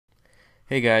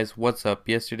Hey guys, what's up?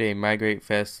 Yesterday, Migrate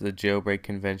Fest, the Jailbreak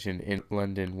convention in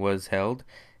London, was held,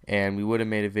 and we would have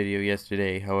made a video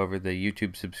yesterday. However, the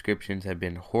YouTube subscriptions have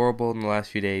been horrible in the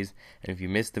last few days, and if you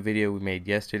missed the video we made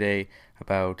yesterday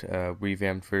about a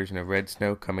revamped version of Red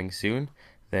Snow coming soon,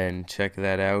 then check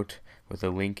that out with a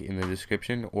link in the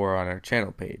description or on our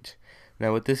channel page.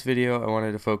 Now, with this video, I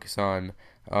wanted to focus on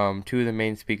two of the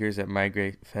main speakers at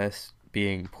Migrate Fest,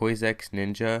 being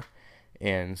Greenpois0n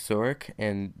and Sorek,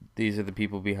 and these are the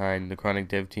people behind the Chronic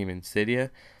dev team in Cydia.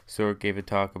 Sorek gave a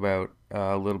talk about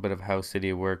a little bit of how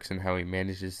Cydia works and how he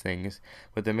manages things,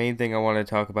 but the main thing I want to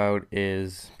talk about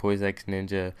is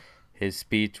Greenpois0n, his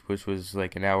speech, which was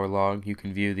like an hour long. You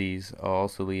can view these. I'll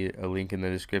also leave a link in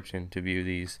the description to view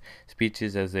these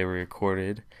speeches as they were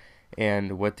recorded.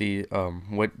 And what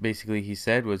basically he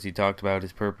said was he talked about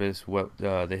his purpose, what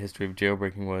the history of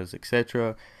jailbreaking was,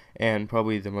 etc. And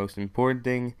probably the most important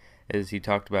thing is he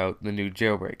talked about the new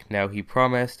jailbreak. Now, he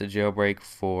promised a jailbreak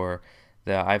for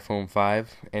the iPhone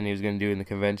 5, and he was going to do it in the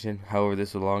convention. However,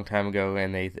 this was a long time ago,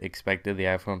 and they expected the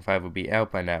iPhone 5 would be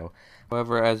out by now.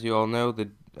 However, as you all know, the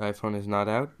iPhone is not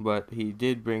out, but he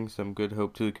did bring some good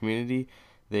hope to the community.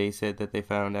 They said that they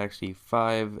found actually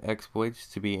 5 exploits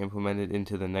to be implemented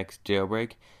into the next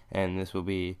jailbreak, and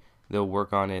they'll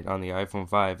work on it on the iPhone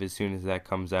 5 as soon as that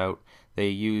comes out. They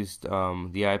used the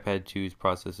iPad 2's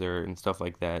processor and stuff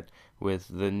like that with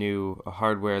the new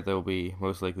hardware that will be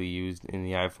most likely used in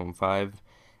the iPhone 5,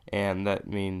 and that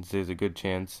means there's a good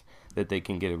chance that they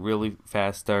can get a really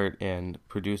fast start and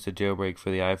produce a jailbreak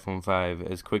for the iPhone 5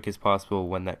 as quick as possible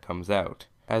when that comes out.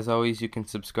 As always, you can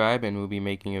subscribe, and we'll be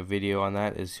making a video on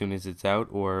that as soon as it's out,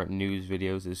 or news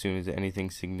videos as soon as anything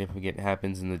significant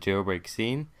happens in the jailbreak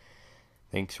scene.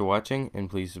 Thanks for watching, and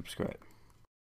please subscribe.